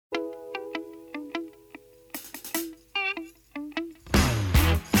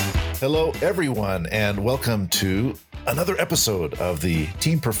Hello, everyone, and welcome to another episode of the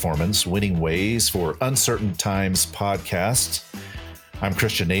Team Performance Winning Ways for Uncertain Times podcast. I'm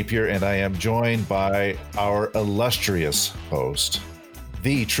Christian Napier, and I am joined by our illustrious host,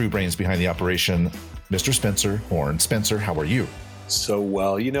 the true brains behind the operation, Mr. Spencer Horn. Spencer, how are you? So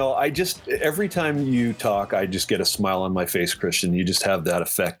well, every time you talk, I just get a smile on my face, Christian. You just have that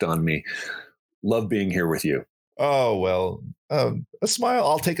effect on me. Love being here with you. Oh, well, a smile.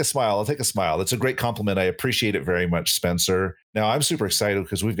 I'll take a smile. It's a great compliment. I appreciate it very much, Spencer. Now, I'm super excited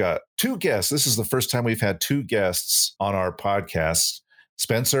because we've got two guests. This is the first time we've had two guests on our podcast.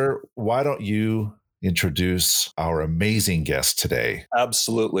 Spencer, why don't you introduce our amazing guest today?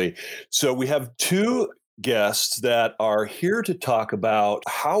 Absolutely. So we have two guests that are here to talk about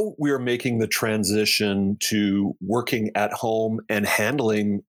how we are making the transition to working at home and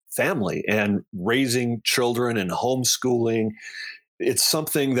handling family and raising children and homeschooling. It's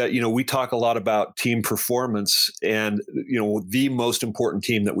something that, we talk a lot about team performance, and, the most important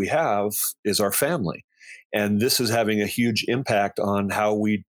team that we have is our family. And this is having a huge impact on how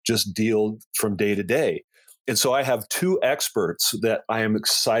we just deal from day to day. And so I have two experts that I am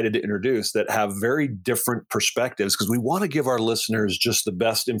excited to introduce that have very different perspectives, because we want to give our listeners just the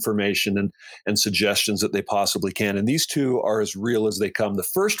best information and suggestions that they possibly can. And these two are as real as they come. The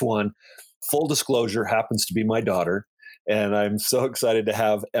first one, full disclosure, happens to be my daughter. And I'm so excited to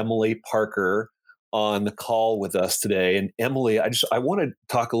have Emily Parker on the call with us today. And Emily, I want to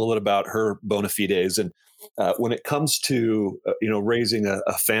talk a little bit about her bona fides. And when it comes to raising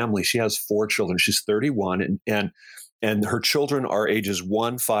a family, she has four children. She's 31, and her children are ages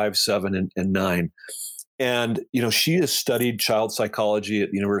 1, 5, 7, and 9. And she has studied child psychology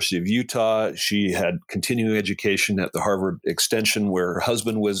at the University of Utah. She had continuing education at the Harvard Extension, where her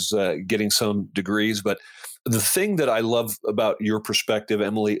husband was getting some degrees. But the thing that I love about your perspective,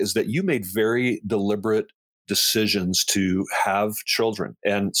 Emily, is that you made very deliberate decisions to have children,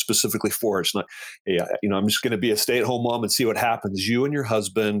 and specifically four. It's not, hey, I'm just going to be a stay-at-home mom and see what happens. You and your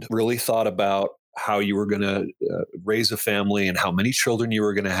husband really thought about how you were going to raise a family and how many children you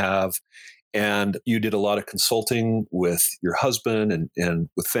were going to have. And you did a lot of consulting with your husband and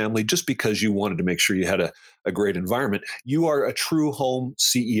with family, just because you wanted to make sure you had a great environment. You are a true home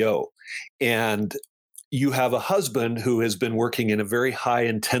CEO. And you have a husband who has been working in a very high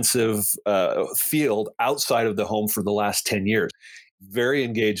intensive field outside of the home for the last 10 years, very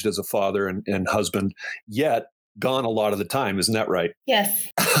engaged as a father and husband, yet gone a lot of the time. Isn't that right? Yes.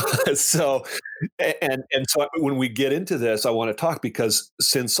 So when we get into this, I want to talk, because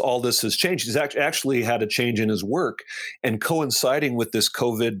since all this has changed, he's actually had a change in his work, and coinciding with this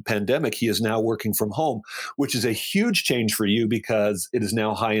COVID pandemic, he is now working from home, which is a huge change for you because it is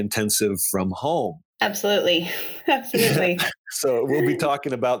now high intensive from home. Absolutely. So we'll be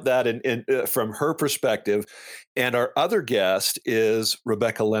talking about that and from her perspective. And our other guest is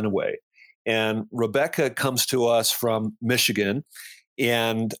Rebecca Lenaway. And Rebecca comes to us from Michigan,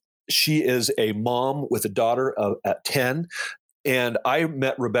 and she is a mom with a daughter at 10. And I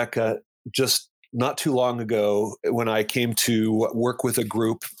met Rebecca just not too long ago when I came to work with a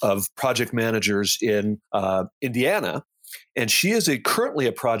group of project managers in Indiana. And she is currently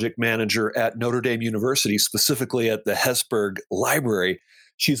a project manager at Notre Dame University, specifically at the Hesburgh Library.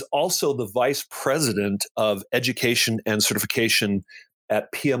 She's also the vice president of education and certification at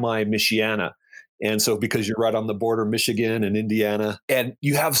PMI Michiana. And so, because you're right on the border, Michigan and Indiana, and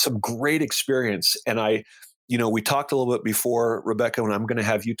you have some great experience. And we talked a little bit before, Rebecca, and I'm going to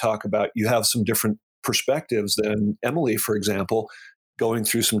have you talk about, you have some different perspectives than Emily, for example, going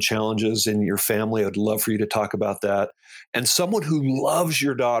through some challenges in your family. I'd love for you to talk about that. And someone who loves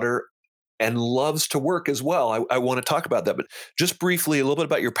your daughter and loves to work as well. I want to talk about that. But just briefly, a little bit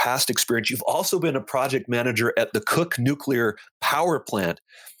about your past experience. You've also been a project manager at the Cook Nuclear Power Plant.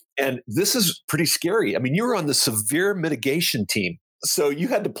 And this is pretty scary. I mean, you were on the severe mitigation team. So you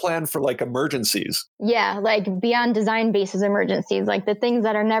had to plan for emergencies. Yeah, beyond design basis emergencies, the things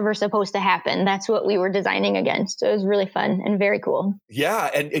that are never supposed to happen. That's what we were designing against. So it was really fun and very cool. Yeah,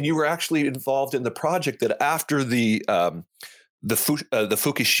 and you were actually involved in the project that after the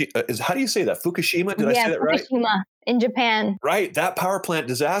Fukushima, how do you say that? Fukushima? Did I say that right? Fukushima in Japan. Right. That power plant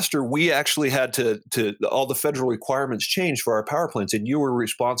disaster, we actually had to all the federal requirements changed for our power plants. And you were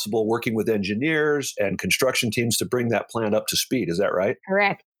responsible working with engineers and construction teams to bring that plant up to speed. Is that right?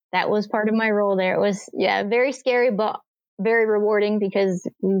 Correct. That was part of my role there. It was, very scary, but very rewarding because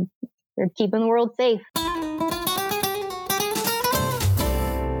we're keeping the world safe.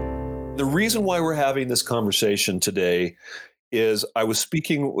 The reason why we're having this conversation today is I was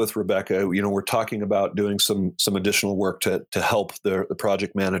speaking with Rebecca. We're talking about doing some additional work to help the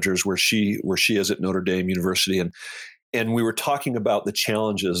project managers where she is at Notre Dame University, and we were talking about the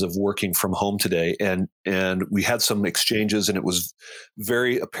challenges of working from home today, and we had some exchanges, and it was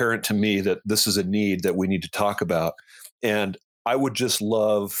very apparent to me that this is a need that we need to talk about. And I would just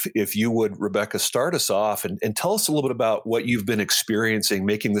love if you would, Rebecca, start us off and tell us a little bit about what you've been experiencing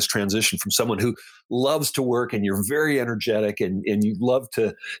making this transition from someone who loves to work and you're very energetic and you love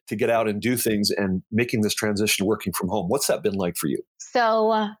to get out and do things, and making this transition working from home. What's that been like for you?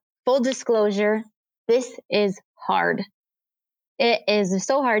 So, full disclosure, this is hard. It is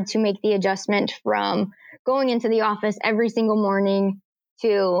so hard to make the adjustment from going into the office every single morning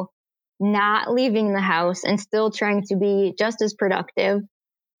to not leaving the house and still trying to be just as productive.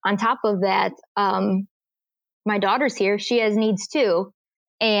 On top of that, my daughter's here. She has needs too.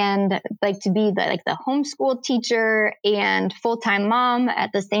 And like to be the homeschool teacher and full-time mom at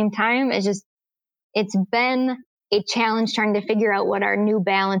the same time it's been a challenge trying to figure out what our new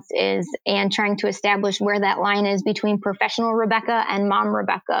balance is and trying to establish where that line is between professional Rebecca and mom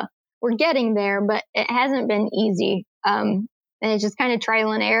Rebecca. We're getting there, but it hasn't been easy. And it's just kind of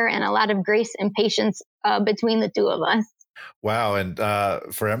trial and error and a lot of grace and patience between the two of us. Wow. And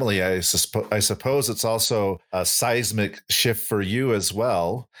for Emily, I suppose it's also a seismic shift for you as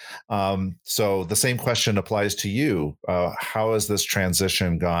well. So the same question applies to you. How has this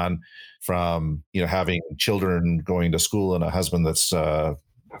transition gone from, having children going to school and a husband that's,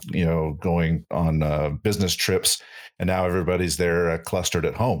 going on business trips, and now everybody's there clustered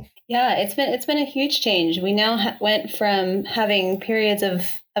at home? Yeah, it's been a huge change. We now went from having periods of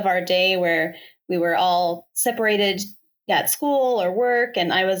our day where we were all separated at school or work,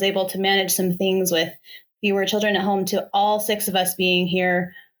 and I was able to manage some things with fewer children at home, to all 6 of us being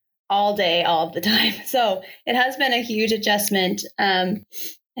here all day, all of the time. So it has been a huge adjustment.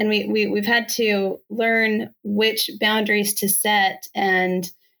 And we've had to learn which boundaries to set,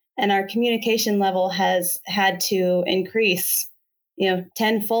 and our communication level has had to increase,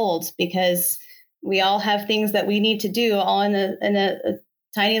 tenfold, because we all have things that we need to do all in a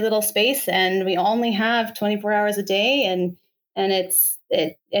tiny little space, and we only have 24 hours a day. And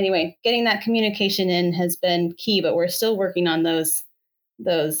anyway, getting that communication in has been key, but we're still working on those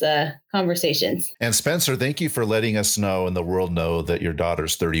conversations. And Spencer, thank you for letting us know and the world know that your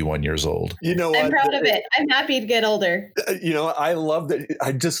daughter's 31 years old. I'm proud of it. I'm happy to get older. I love that.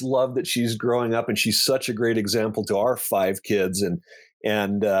 I just love that she's growing up, and she's such a great example to our 5 kids.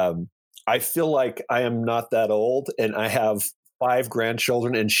 And I feel like I am not that old, and I have 5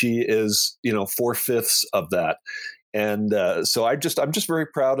 grandchildren, and she is, 4/5 of that. And so I'm just very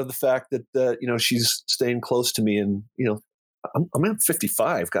proud of the fact that, she's staying close to me, and, I'm at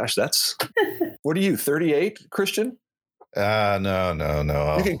 55. Gosh, that's, what are you, 38, Christian?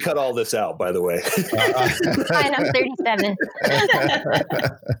 No. You can cut all this out, by the way. Fine, I'm 37.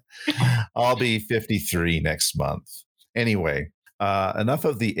 I'll be 53 next month. Anyway, enough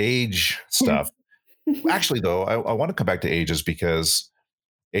of the age stuff. Actually, though, I want to come back to ages, because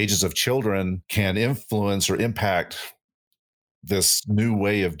ages of children can influence or impact this new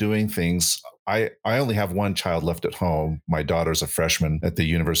way of doing things. I only have one child left at home. My daughter's a freshman at the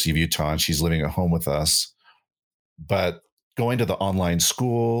University of Utah, and she's living at home with us. But going to the online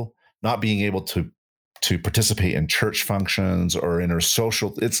school, not being able to participate in church functions or in her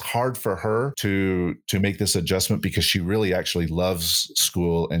social, it's hard for her to make this adjustment, because she really actually loves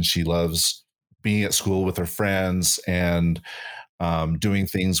school, and she loves being at school with her friends and doing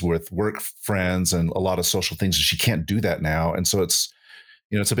things with work friends and a lot of social things. And she can't do that now. And so it's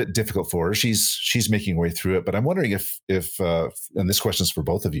a bit difficult for her. She's making her way through it. But I'm wondering if and this question is for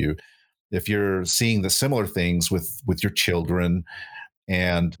both of you, if you're seeing the similar things with your children,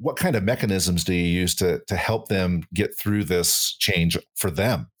 and what kind of mechanisms do you use to help them get through this change for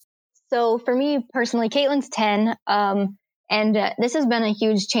them? So for me personally, Caitlin's 10. And this has been a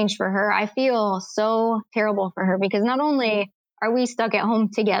huge change for her. I feel so terrible for her, because not only are we stuck at home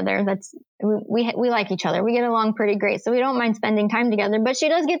together, we like each other, we get along pretty great, so we don't mind spending time together, but she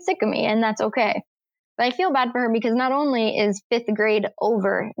does get sick of me, and that's okay. But I feel bad for her, because not only is 5th grade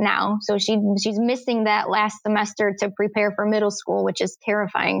over now, so she's missing that last semester to prepare for middle school, which is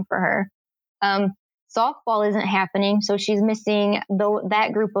terrifying for her. Softball isn't happening, so she's missing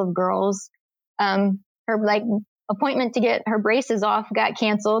that group of girls. Her appointment to get her braces off got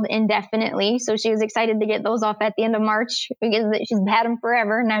canceled indefinitely, so she was excited to get those off at the end of March, because she's had them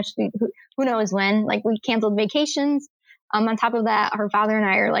forever. Now who knows when? We canceled vacations. On top of that, her father and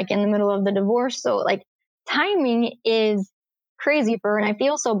I are in the middle of the divorce, so timing is crazy for her, and I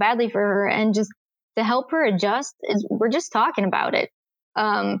feel so badly for her. And just to help her adjust is we're just talking about it.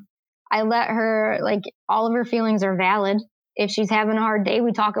 I let her, like, all of her feelings are valid. If she's having a hard day,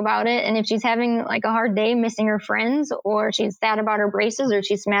 we talk about it. And if she's having like a hard day missing her friends, or she's sad about her braces, or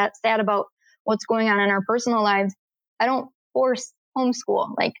she's sad about what's going on in our personal lives, I don't force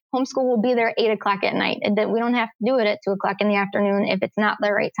homeschool. Like, homeschool will be there at 8:00 at night. We don't have to do it at 2:00 in the afternoon if it's not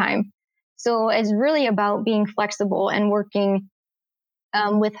the right time. So it's really about being flexible and working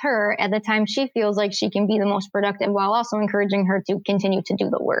with her at the time she feels like she can be the most productive, while also encouraging her to continue to do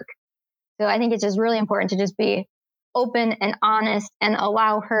the work. So I think it's just really important to just be open and honest and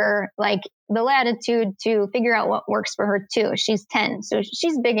allow her like the latitude to figure out what works for her too. She's 10, so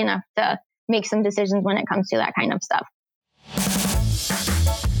she's big enough to make some decisions when it comes to that kind of stuff.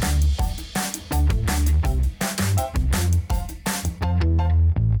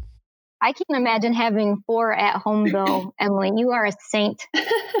 I can't imagine having 4 at home though. Emily, you are a saint.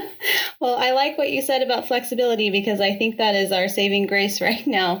 Well, I like what you said about flexibility, because I think that is our saving grace right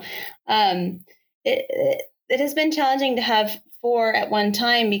now. It has been challenging to have 4 at one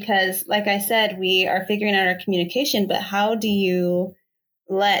time because, like I said, we are figuring out our communication, but how do you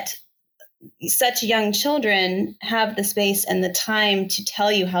let such young children have the space and the time to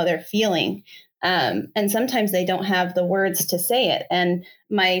tell you how they're feeling? And sometimes they don't have the words to say it. And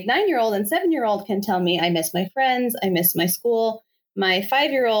my 9-year-old and 7-year-old can tell me, I miss my friends, I miss my school. My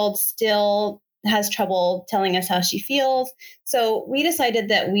 5-year-old still has trouble telling us how she feels. So we decided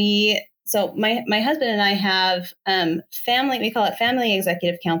that my husband and I have we call it Family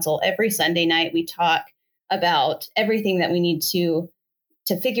Executive Council. Every Sunday night, we talk about everything that we need to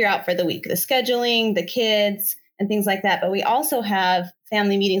figure out for the week, the scheduling, the kids, and things like that. But we also have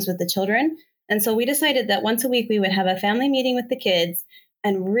family meetings with the children. And so we decided that once a week, we would have a family meeting with the kids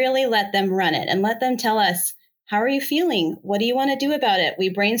and really let them run it and let them tell us, how are you feeling? What do you want to do about it? We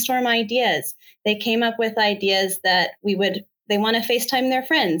brainstorm ideas. They came up with ideas that they want to FaceTime their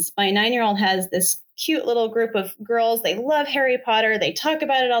friends. My 9-year-old has this cute little group of girls. They love Harry Potter. They talk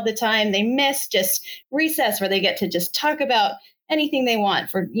about it all the time. They miss just recess where they get to just talk about anything they want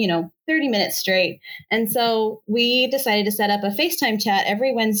for, 30 minutes straight. And so we decided to set up a FaceTime chat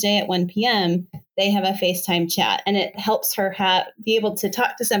every Wednesday at 1 p.m. They have a FaceTime chat, and it helps her be able to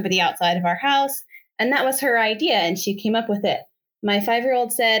talk to somebody outside of our house. And that was her idea, and she came up with it. My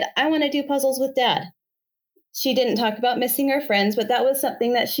 5-year-old said, I want to do puzzles with Dad. She didn't talk about missing her friends, but that was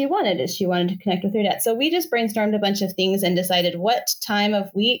something that she wanted, is she wanted to connect with her dad. So we just brainstormed a bunch of things and decided what time of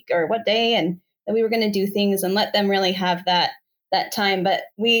week or what day and that we were going to do things and let them really have that time. But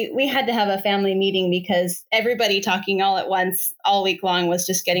we had to have a family meeting because everybody talking all at once all week long was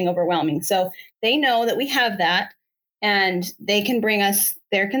just getting overwhelming. So they know that we have that, and they can bring us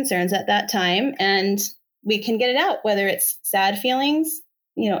their concerns at that time, and we can get it out, whether it's sad feelings,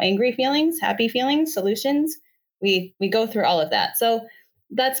 angry feelings, happy feelings, solutions. We go through all of that. So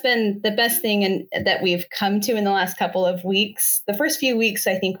that's been the best thing that we've come to in the last couple of weeks. The first few weeks,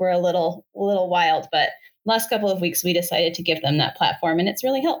 I think, were a little wild, but last couple of weeks, we decided to give them that platform, and it's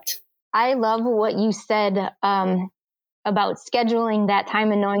really helped. I love what you said about scheduling that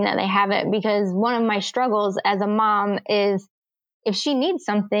time and knowing that they have it, because one of my struggles as a mom is if she needs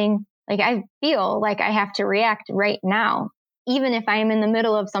something, like I feel like I have to react right now, even if I am in the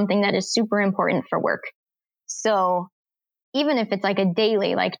middle of something that is super important for work. So even if it's like a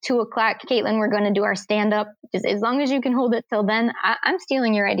daily, like 2:00, Caitlin, we're going to do our stand up. Just as long as you can hold it till then, I'm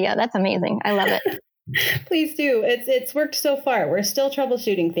stealing your idea. That's amazing. I love it. Please do. It's worked so far. We're still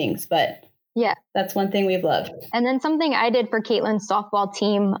troubleshooting things, but yeah, that's one thing we've loved. And then something I did for Caitlin's softball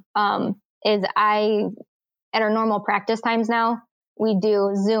team is at our normal practice times now, we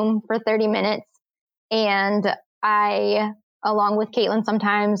do Zoom for 30 minutes. And I, along with Caitlin,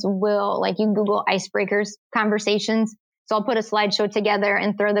 sometimes will you Google icebreakers conversations. So I'll put a slideshow together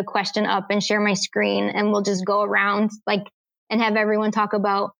and throw the question up and share my screen, and we'll just go around and have everyone talk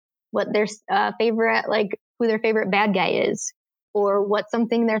about what their favorite, who their favorite bad guy is, or what's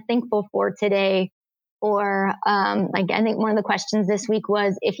something they're thankful for today. Or I think one of the questions this week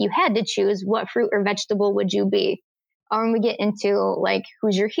was, if you had to choose, what fruit or vegetable would you be? Or when we get into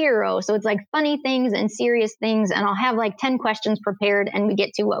who's your hero? So it's funny things and serious things. And I'll have 10 questions prepared, and we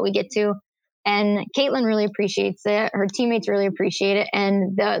get to what we get to. And Caitlin really appreciates it. Her teammates really appreciate it.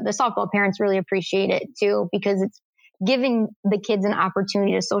 And the softball parents really appreciate it too, because it's giving the kids an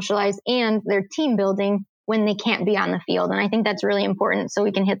opportunity to socialize and their team building when they can't be on the field. And I think that's really important, so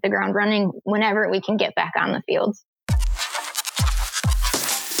we can hit the ground running whenever we can get back on the field.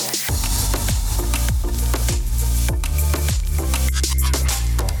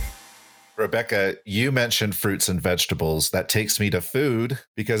 For a Rebecca, you mentioned fruits and vegetables. That takes me to food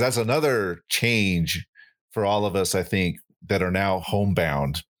because that's another change for all of us, I think, that are now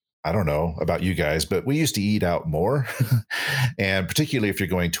homebound. I don't know about you guys, but we used to eat out more. And particularly if you're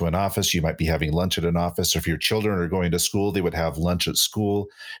going to an office, you might be having lunch at an office. Or if your children are going to school, they would have lunch at school.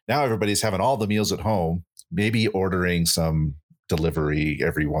 Now everybody's having all the meals at home, maybe ordering some delivery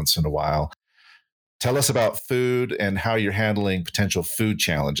every once in a while. Tell us about food and how you're handling potential food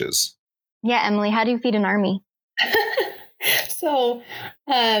challenges. Yeah, Emily, how do you feed an army? So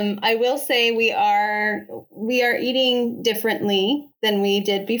I will say we are eating differently than we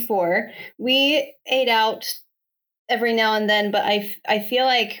did before. We ate out every now and then, but I feel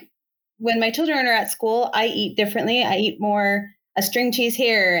like when my children are at school, I eat differently. I eat more a string cheese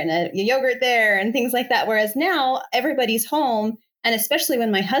here and a yogurt there and things like that. Whereas now everybody's home, and especially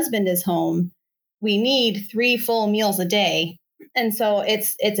when my husband is home, we need 3 full meals a day. And so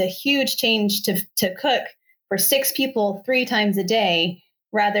it's a huge change to cook for 6 people 3 times a day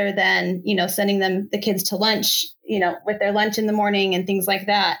rather than, sending the kids to lunch, with their lunch in the morning and things like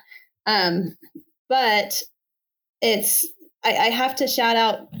that. But I have to shout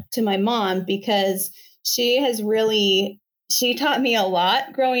out to my mom because she taught me a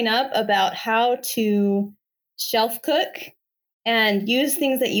lot growing up about how to shelf cook and use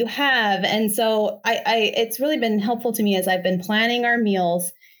things that you have. And so it's really been helpful to me as I've been planning our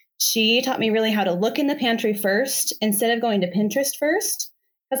meals. She taught me really how to look in the pantry first instead of going to Pinterest first,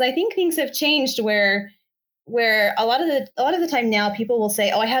 because I think things have changed where a lot of the time now people will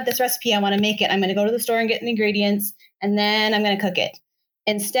say, "Oh, I have this recipe, I want to make it. I'm going to go to the store and get the ingredients, and then I'm going to cook it."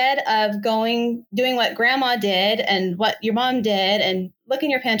 Instead of doing what grandma did and what your mom did and look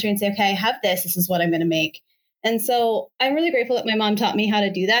in your pantry and say, "Okay, I have this. This is what I'm going to make." And so I'm really grateful that my mom taught me how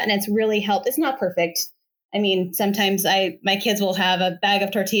to do that. And it's really helped. It's not perfect. I mean, sometimes my kids will have a bag of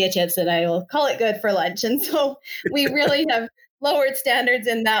tortilla chips and I will call it good for lunch. And so we really have lowered standards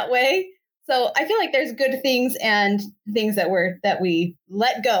in that way. So I feel like there's good things and things that we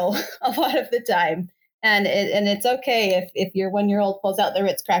let go a lot of the time. And it's okay if your 1-year-old pulls out the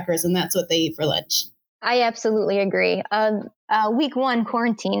Ritz crackers and that's what they eat for lunch. I absolutely agree. Week 1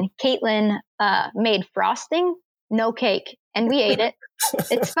 quarantine, Caitlin made frosting, no cake, and we ate it.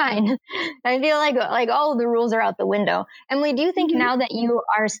 It's fine. I feel like all of the rules are out the window. Emily, do you think now that you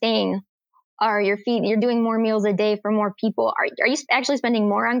are you're doing more meals a day for more people, are you actually spending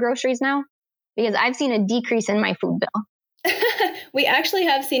more on groceries now? Because I've seen a decrease in my food bill. We actually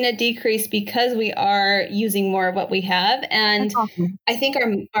have seen a decrease because we are using more of what we have. And awesome. I think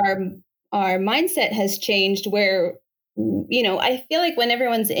our mindset has changed where, I feel like when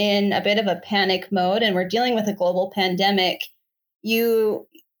everyone's in a bit of a panic mode and we're dealing with a global pandemic, you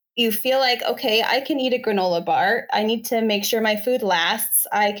feel like, okay, I can eat a granola bar. I need to make sure my food lasts.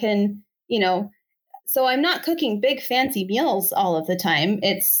 I can, so I'm not cooking big fancy meals all of the time.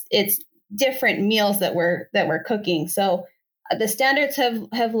 It's different meals that we're cooking. So the standards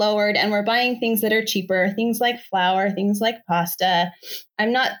have lowered and we're buying things that are cheaper, things like flour, things like pasta.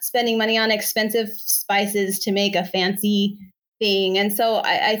 I'm not spending money on expensive spices to make a fancy thing. And so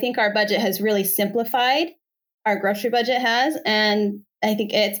I think our budget has really simplified. Our grocery budget has, and I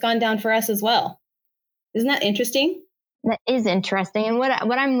think it's gone down for us as well. Isn't that interesting? That is interesting. And what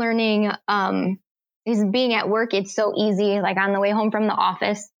I'm learning is being at work, it's so easy, like on the way home from the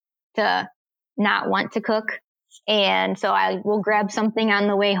office, to not want to cook. And so I will grab something on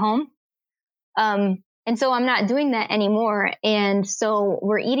the way home. And so I'm not doing that anymore. And so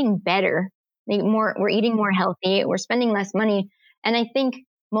we're eating better, we're eating more healthy, we're spending less money. And I think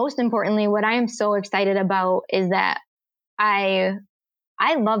most importantly, what I am so excited about is that I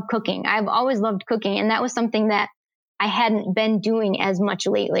love cooking. I've always loved cooking. And that was something that I hadn't been doing as much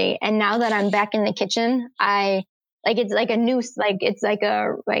lately. And now that I'm back in the kitchen, it's like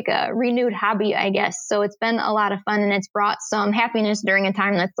a renewed hobby, I guess. So it's been a lot of fun and it's brought some happiness during a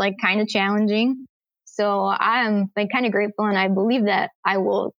time that's like kind of challenging. So I'm like kind of grateful. And I believe that I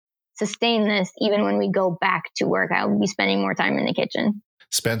will sustain this even when we go back to work. I'll be spending more time in the kitchen.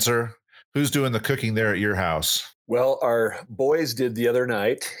 Spencer, who's doing the cooking there at your house? Well, our boys did the other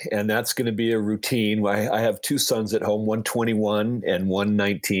night, and that's going to be a routine. I have 2 sons at home, one 21 and one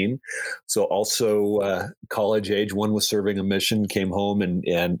 19. So also college age. One was serving a mission, came home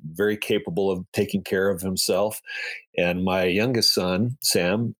and very capable of taking care of himself. And my youngest son,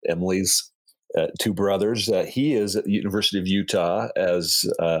 Sam, Emily's 2 brothers, he is at the University of Utah as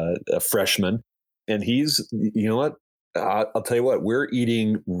a freshman. And he's, you know what? I'll tell you what, we're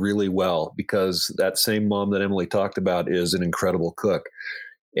eating really well because that same mom that Emily talked about is an incredible cook.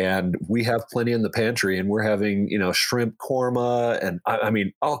 and we have plenty in the pantry, and we're having, shrimp korma, and I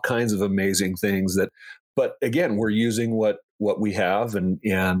mean, all kinds of amazing things but again, we're using what we have, and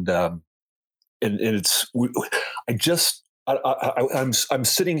it's, I'm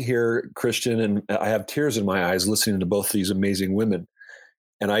sitting here, Christian, and I have tears in my eyes listening to both these amazing women.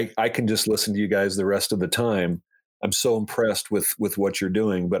 And I can just listen to you guys the rest of the time. I'm so impressed with what you're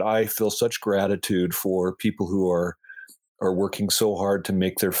doing, but I feel such gratitude for people who are working so hard to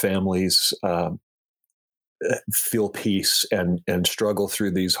make their families feel peace and struggle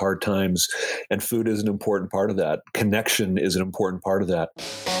through these hard times. And food is an important part of that. Connection is an important part of that.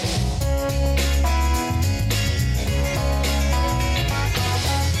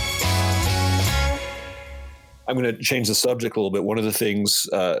 I'm going to change the subject a little bit. One of the things,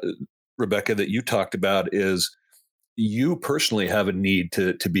 Rebecca, that you talked about is you personally have a need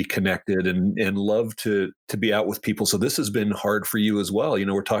to be connected and love to be out with people. So this has been hard for you as well.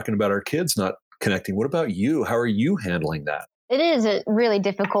 We're talking about our kids not connecting. What about you? How are you handling that? It is really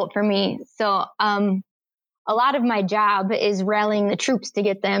difficult for me. So a lot of my job is rallying the troops to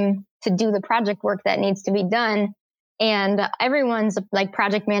get them to do the project work that needs to be done. And everyone's like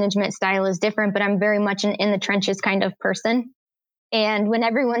project management style is different, but I'm very much an in the trenches kind of person. And when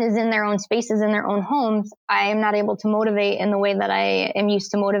everyone is in their own spaces, in their own homes, I am not able to motivate in the way that I am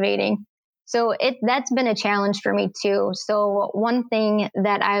used to motivating. So that's been a challenge for me too. So one thing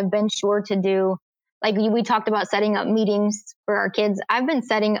that I've been sure to do, like we talked about setting up meetings for our kids. I've been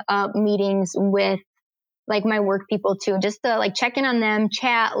setting up meetings with like my work people too, just to like check in on them,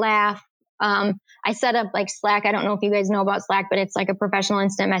 chat, laugh. I set up like Slack. I don't know if you guys know about Slack, but it's like a professional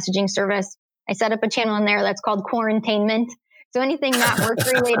instant messaging service. I set up a channel in there that's called Quarantainment. So anything not work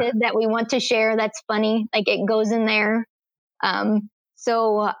related that we want to share that's funny, like it goes in there.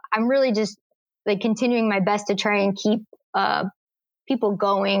 So I'm really just like continuing my best to try and keep people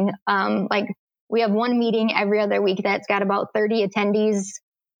going. Like we have one meeting every other week that's got about 30 attendees.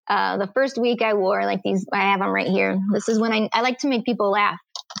 The first week I wore like these, I have them right here. This is when I like to make people laugh.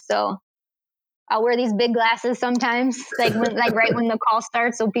 So I'll wear these big glasses sometimes, like right when the call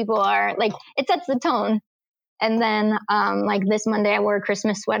starts. So people are like, it sets the tone. And then like this Monday, I wore a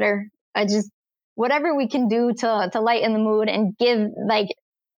Christmas sweater. I just, whatever we can do to lighten the mood and give like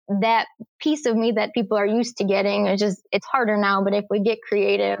that piece of me that people are used to getting. It's harder now, but if we get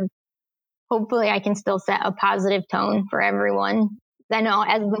creative, hopefully I can still set a positive tone for everyone. I know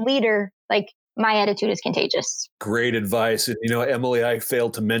as the leader, like my attitude is contagious. Great advice. And, Emily, I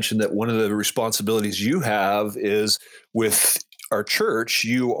failed to mention that one of the responsibilities you have is with our church.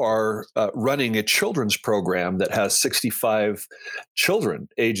 You are running a children's program that has 65 children,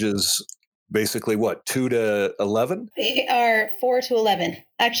 ages basically what, 2 to 11? They are 4 to 11.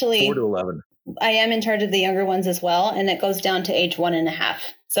 Actually, 4 to 11. I am in charge of the younger ones as well, and it goes down to age 1.5.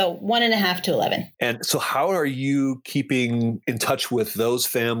 So 1.5 to 11. And so how are you keeping in touch with those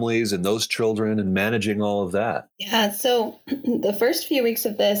families and those children and managing all of that? Yeah. So the first few weeks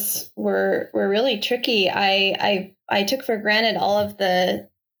of this were really tricky. I took for granted all of the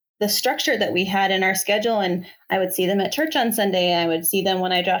structure that we had in our schedule, and I would see them at church on Sunday. I would see them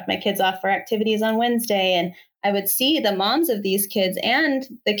when I dropped my kids off for activities on Wednesday, and I would see the moms of these kids and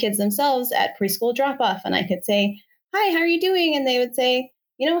the kids themselves at preschool drop off. And I could say, "Hi, how are you doing?" And they would say,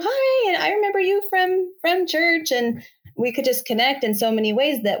 "Hi, and I remember you from church." And we could just connect in so many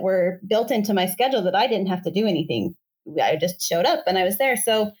ways that were built into my schedule that I didn't have to do anything. I just showed up and I was there.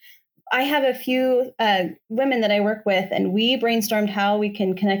 So I have a few women that I work with, and we brainstormed how we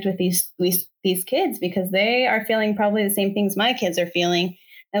can connect with these kids, because they are feeling probably the same things my kids are feeling.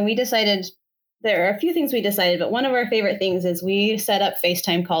 And we decided, there are a few things we decided, but one of our favorite things is we set up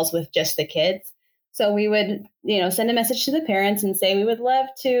FaceTime calls with just the kids. So we would, send a message to the parents and say, we would love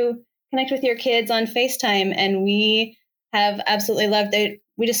to connect with your kids on FaceTime. And we have absolutely loved it.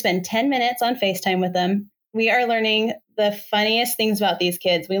 We just spend 10 minutes on FaceTime with them. We are learning the funniest things about these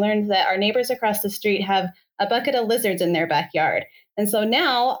kids. We learned that our neighbors across the street have a bucket of lizards in their backyard. And so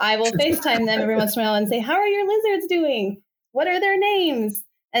now I will FaceTime them every once in a while and say, "How are your lizards doing? What are their names?"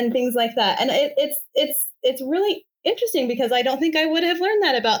 And things like that. And it's really interesting, because I don't think I would have learned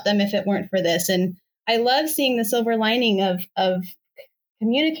that about them if it weren't for this. And I love seeing the silver lining of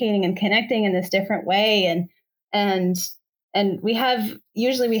communicating and connecting in this different way. And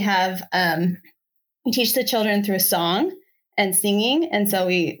we teach the children through song and singing. And so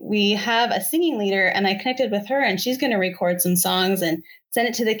we have a singing leader, and I connected with her, and she's going to record some songs and send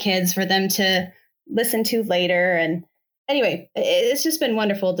it to the kids for them to listen to later. And anyway, it's just been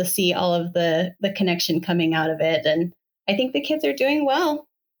wonderful to see all of the connection coming out of it. And I think the kids are doing well.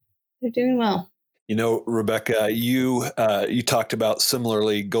 They're doing well. Rebecca, you talked about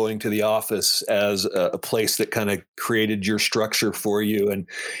similarly going to the office as a place that kind of created your structure for you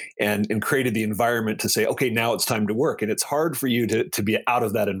and created the environment to say, okay, now it's time to work. And it's hard for you to be out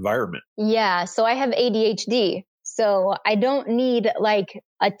of that environment. Yeah. So I have ADHD. So I don't need like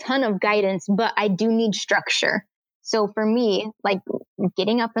a ton of guidance, but I do need structure. So for me, like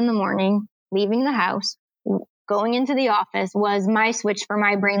getting up in the morning, leaving the house, going into the office was my switch for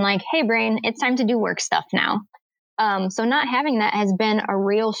my brain. Like, hey, brain, it's time to do work stuff now. So not having that has been a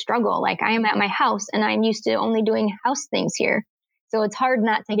real struggle. Like I am at my house and I'm used to only doing house things here. So it's hard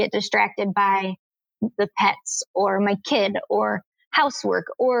not to get distracted by the pets or my kid or housework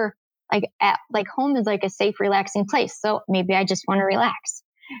or like home is like a safe, relaxing place. So maybe I just want to relax.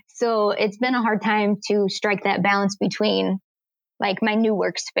 So it's been a hard time to strike that balance between like my new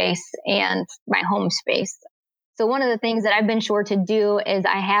workspace and my home space. So one of the things that I've been sure to do is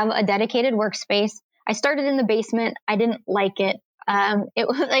I have a dedicated workspace. I started in the basement. I didn't like it. It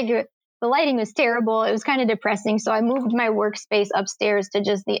was like the lighting was terrible. It was kind of depressing. So I moved my workspace upstairs to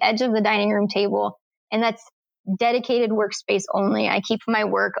just the edge of the dining room table. And that's dedicated workspace only. I keep my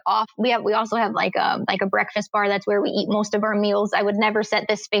work off. We also have like a breakfast bar. That's where we eat most of our meals. I would never set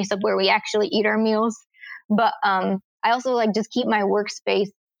this space up where we actually eat our meals. But I also like just keep my workspace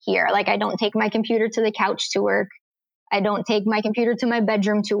here. Like I don't take my computer to the couch to work. I don't take my computer to my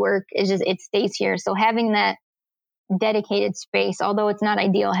bedroom to work. It stays here. So having that dedicated space, although it's not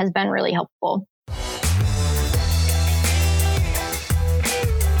ideal, has been really helpful.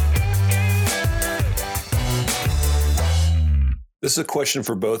 This is a question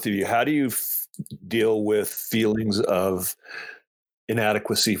for both of you. How do you deal with feelings of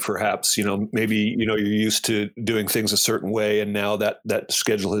inadequacy, perhaps? Maybe, you're used to doing things a certain way and now that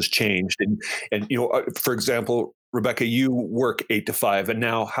schedule has changed. And for example, Rebecca, you work 8 to 5, and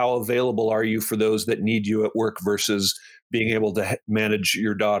now how available are you for those that need you at work versus being able to manage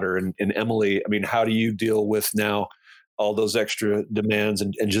your daughter? And Emily, I mean, how do you deal with now all those extra demands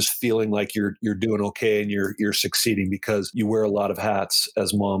and just feeling like you're doing okay and you're succeeding because you wear a lot of hats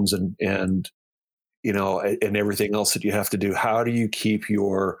as moms and everything else that you have to do? How do you keep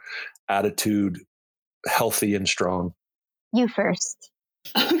your attitude healthy and strong? You first.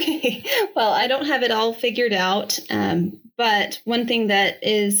 Okay. Well, I don't have it all figured out. But one thing that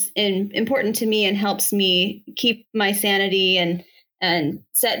is important to me and helps me keep my sanity and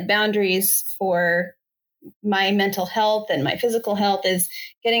set boundaries for my mental health and my physical health is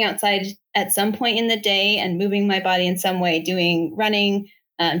getting outside at some point in the day and moving my body in some way, doing running,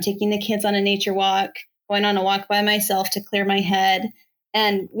 taking the kids on a nature walk, going on a walk by myself to clear my head.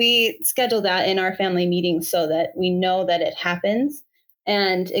 And we schedule that in our family meetings so that we know that it happens.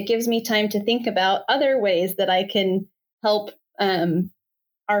 And it gives me time to think about other ways that I can help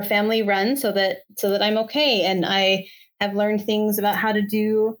our family run so that I'm okay. And I have learned things about how to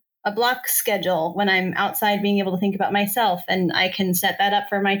do a block schedule when I'm outside, being able to think about myself, and I can set that up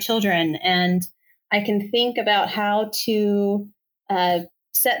for my children. And I can think about how to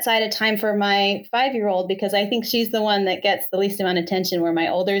set aside a time for my 5-year-old, because I think she's the one that gets the least amount of attention, where my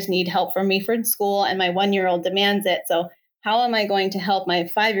olders need help from me for school and my 1-year-old demands it. So how am I going to help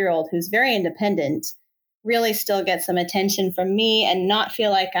my 5-year-old, who's very independent, really still get some attention from me and not feel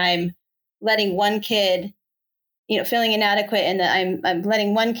like I'm letting one kid, feeling inadequate, and that I'm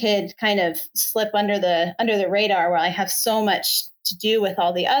letting one kid kind of slip under the radar, where I have so much to do with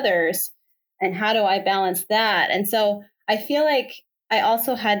all the others. And how do I balance that? And so I feel like I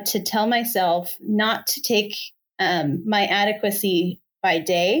also had to tell myself not to take my adequacy by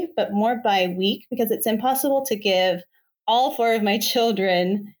day, but more by week, because it's impossible to give all 4 of my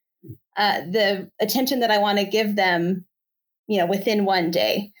children the attention that I want to give them, within one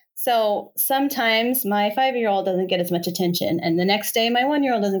day. So sometimes my 5-year-old doesn't get as much attention, and the next day my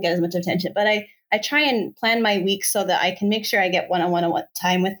 1-year-old doesn't get as much attention. But I try and plan my week so that I can make sure I get one-on-one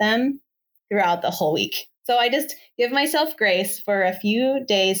time with them throughout the whole week. So I just give myself grace for a few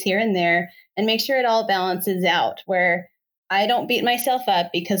days here and there and make sure it all balances out, where I don't beat myself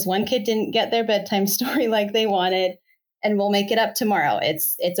up because one kid didn't get their bedtime story like they wanted, and we'll make it up tomorrow.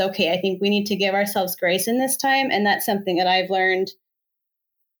 It's okay. I think we need to give ourselves grace in this time. And that's something that I've learned,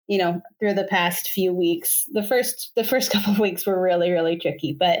 through the past few weeks. The first couple of weeks were really, really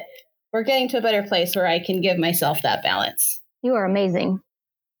tricky, but we're getting to a better place where I can give myself that balance. You are amazing.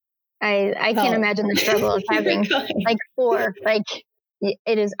 I can't imagine the struggle of having like 4, it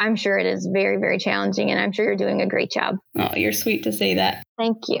is, I'm sure it is very, very challenging, and I'm sure you're doing a great job. Oh, you're sweet to say that.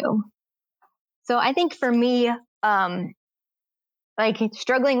 Thank you. So I think for me, like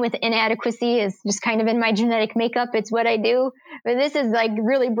struggling with inadequacy is just kind of in my genetic makeup. It's what I do. But this has like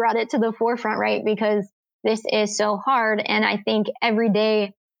really brought it to the forefront, right? Because this is so hard. And I think every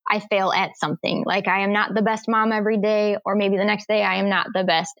day I fail at something. Like I am not the best mom every day, or maybe the next day I am not the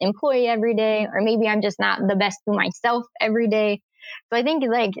best employee every day, or maybe I'm just not the best to myself every day. So I think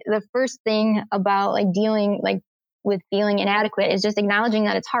like the first thing about like dealing like with feeling inadequate is just acknowledging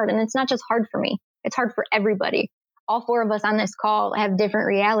that it's hard. And it's not just hard for me. It's hard for everybody. All four of us on this call have different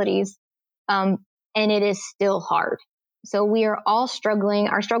realities. And it is still hard. So we are all struggling.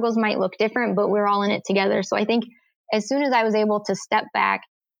 Our struggles might look different, but we're all in it together. So I think as soon as I was able to step back,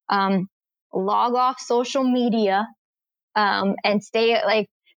 log off social media, and stay like,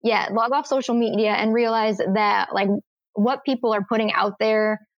 log off social media and realize that like what people are putting out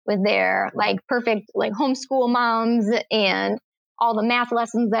there with their like perfect like homeschool moms and all the math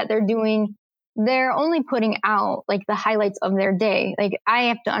lessons that they're doing, they're only putting out like the highlights of their day. Like I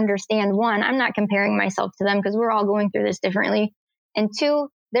have to understand, one, I'm not comparing myself to them because we're all going through this differently. And two,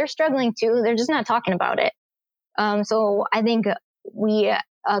 they're struggling too. They're just not talking about it. So I think we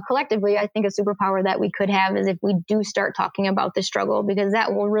collectively, I think a superpower that we could have is if we do start talking about the struggle, because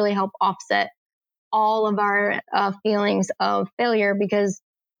that will really help offset all of our feelings of failure, because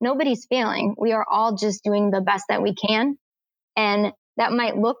nobody's failing. We are all just doing the best that we can. And that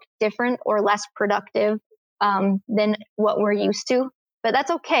might look different or less productive than what we're used to, but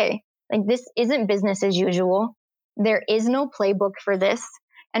that's okay. Like this isn't business as usual. There is no playbook for this.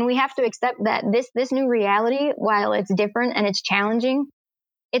 And we have to accept that this new reality, while it's different and it's challenging,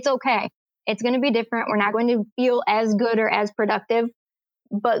 it's okay. It's going to be different. We're not going to feel as good or as productive,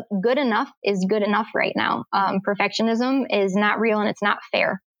 but good enough is good enough right now. Perfectionism is not real and it's not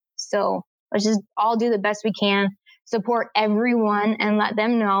fair. So let's just all do the best we can, support everyone and let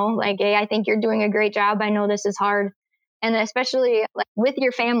them know like, hey, I think you're doing a great job. I know this is hard. And especially like with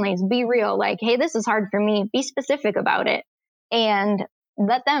your families, be real. Like, hey, this is hard for me. Be specific about it. And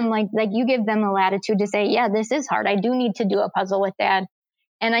let them like you give them a latitude to say, yeah, this is hard. I do need to do a puzzle with Dad.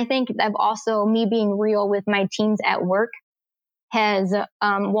 And I think I've also, me being real with my teams at work has,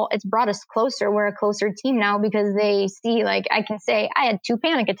 it's brought us closer. We're a closer team now because they see, like, I can say I had 2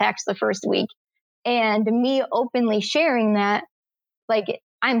 panic attacks the first week, and me openly sharing that, like,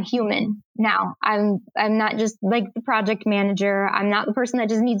 I'm human now. I'm not just like the project manager. I'm not the person that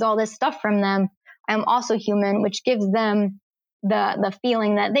just needs all this stuff from them. I'm also human, which gives them the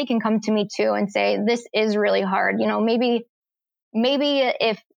feeling that they can come to me too and say, this is really hard. You know, maybe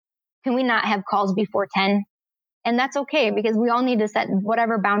can we not have calls before 10? And that's okay, because we all need to set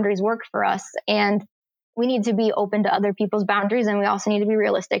whatever boundaries work for us. And we need to be open to other people's boundaries. And we also need to be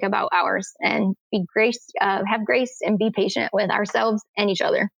realistic about ours and have grace and be patient with ourselves and each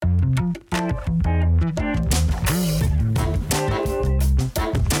other.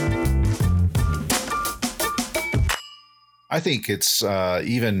 I think it's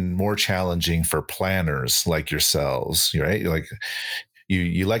even more challenging for planners like yourselves, right? Like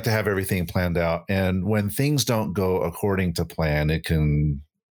you like to have everything planned out, and when things don't go according to plan, it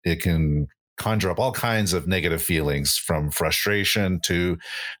can conjure up all kinds of negative feelings, from frustration to,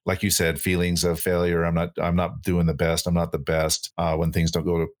 like you said, feelings of failure. I'm not doing the best. I'm not the best when things don't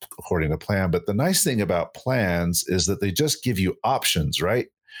go according to plan. But the nice thing about plans is that they just give you options, right?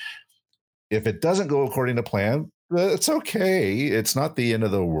 If it doesn't go according to plan, it's okay. It's not the end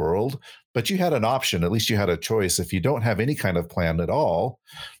of the world, but you had an option. At least you had a choice. If you don't have any kind of plan at all,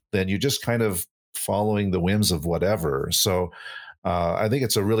 then you're just kind of following the whims of whatever. So I think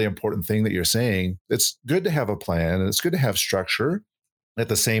it's a really important thing that you're saying. It's good to have a plan and it's good to have structure. At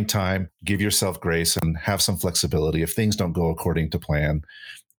the same time, give yourself grace and have some flexibility. If things don't go according to plan,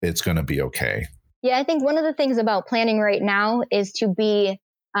 it's going to be okay. Yeah, I think one of the things about planning right now is to be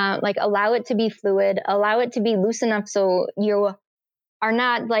allow it to be fluid, allow it to be loose enough so you are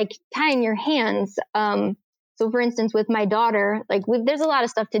not like tying your hands. So for instance, with my daughter, like there's a lot of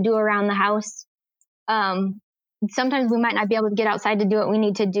stuff to do around the house. Sometimes we might not be able to get outside to do what we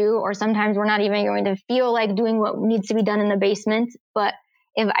need to do, or sometimes we're not even going to feel like doing what needs to be done in the basement. But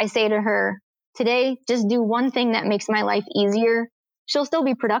if I say to her, today, just do one thing that makes my life easier, she'll still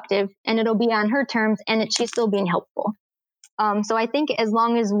be productive and it'll be on her terms and she's still being helpful. So I think as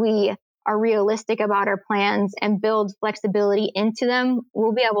long as we are realistic about our plans and build flexibility into them,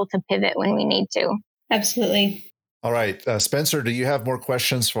 we'll be able to pivot when we need to. Absolutely. All right. Spencer, do you have more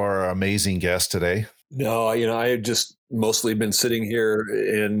questions for our amazing guest today? No, I had just mostly been sitting here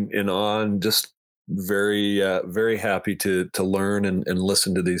in on, just very, very happy to learn and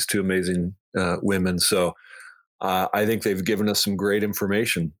listen to these two amazing women. So I think they've given us some great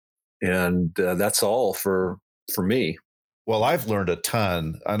information, and that's all for me. Well, I've learned a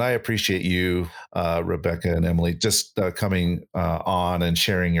ton, and I appreciate you, Rebecca and Emily, just coming on and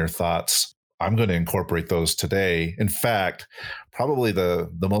sharing your thoughts. I'm going to incorporate those today. In fact, probably the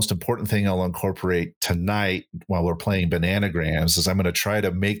most important thing I'll incorporate tonight while we're playing Bananagrams is I'm going to try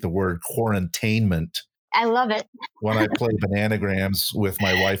to make the word quarantainment I love it. when I play Bananagrams with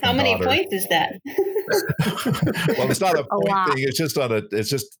my wife and daughter. How many points is that? Well, it's not a point lot. thing. It's just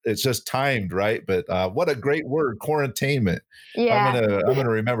it's just timed, right? But what a great word, quarantainment. Yeah. I'm gonna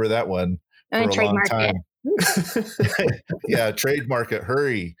remember that one I'm for gonna a long trademark time. Yeah, trademark it.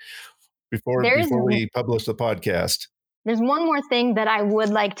 Hurry before we publish the podcast. There's one more thing that I would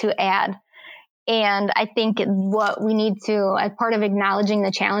like to add. And I think what we need to, as part of acknowledging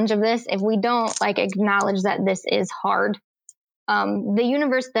the challenge of this, if we don't acknowledge that this is hard, the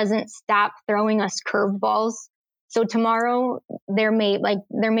universe doesn't stop throwing us curveballs. So tomorrow there may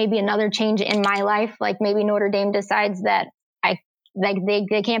be another change in my life. Like maybe Notre Dame decides that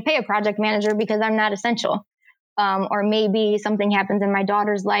they can't pay a project manager because I'm not essential. Or maybe something happens in my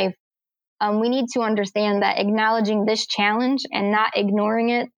daughter's life. We need to understand that acknowledging this challenge and not ignoring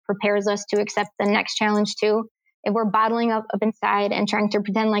it prepares us to accept the next challenge too. If we're bottling up inside and trying to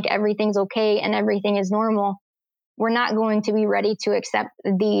pretend like everything's okay and everything is normal, we're not going to be ready to accept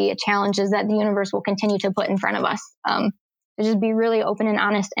the challenges that the universe will continue to put in front of us. So just be really open and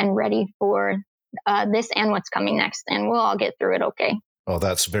honest and ready for this and what's coming next, and we'll all get through it okay. Oh,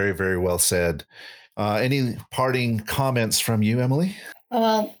 that's very, very well said. Any parting comments from you, Emily?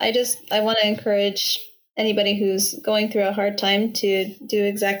 Well, I want to encourage anybody who's going through a hard time to do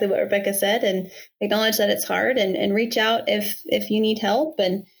exactly what Rebecca said and acknowledge that it's hard and reach out if you need help.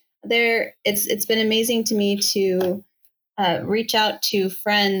 And it's been amazing to me to reach out to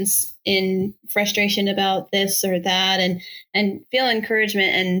friends in frustration about this or that and feel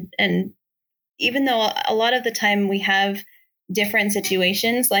encouragement. And even though a lot of the time we have different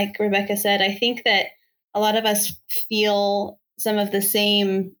situations, like Rebecca said, I think that a lot of us feel some of the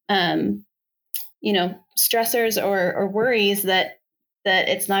same, stressors or worries that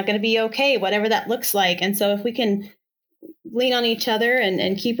it's not going to be okay, whatever that looks like. And so if we can lean on each other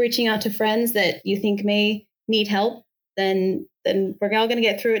and keep reaching out to friends that you think may need help, then we're all going to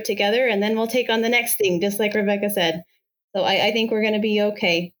get through it together. And then we'll take on the next thing, just like Rebecca said. So I think we're going to be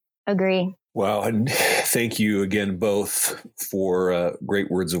okay. Agree. Wow. And thank you again, both, for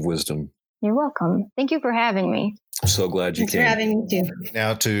great words of wisdom. You're welcome. Thank you for having me. I'm so glad you Thanks came. for having me too.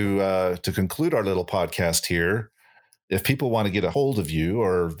 Now to conclude our little podcast here, if people want to get a hold of you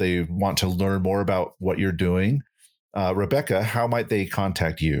or they want to learn more about what you're doing, Rebecca, how might they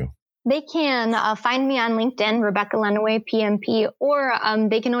contact you? They can find me on LinkedIn, Rebecca Lenaway, PMP, or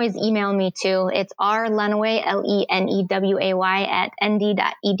they can always email me too. It's rlenaway, LENEWAY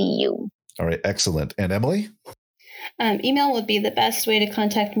 @nd.edu. All right, excellent. And Emily? Email would be the best way to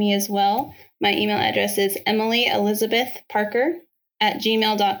contact me as well. My email address is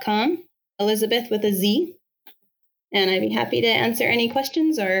emilyelizabethparker@gmail.com, Elizabeth with a Z. And I'd be happy to answer any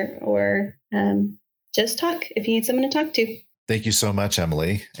questions or just talk if you need someone to talk to. Thank you so much,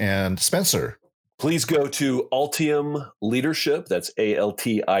 Emily. And Spencer? Please go to Altium Leadership. That's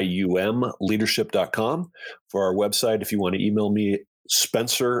ALTIUM leadership.com for our website. If you want to email me,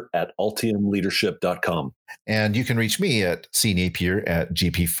 Spencer@altiumleadership.com. And you can reach me at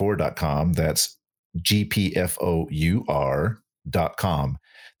cnapier@gp4.com. That's GPFOUR.com.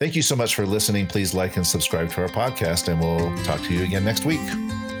 Thank you so much for listening. Please like and subscribe to our podcast, and we'll talk to you again next week.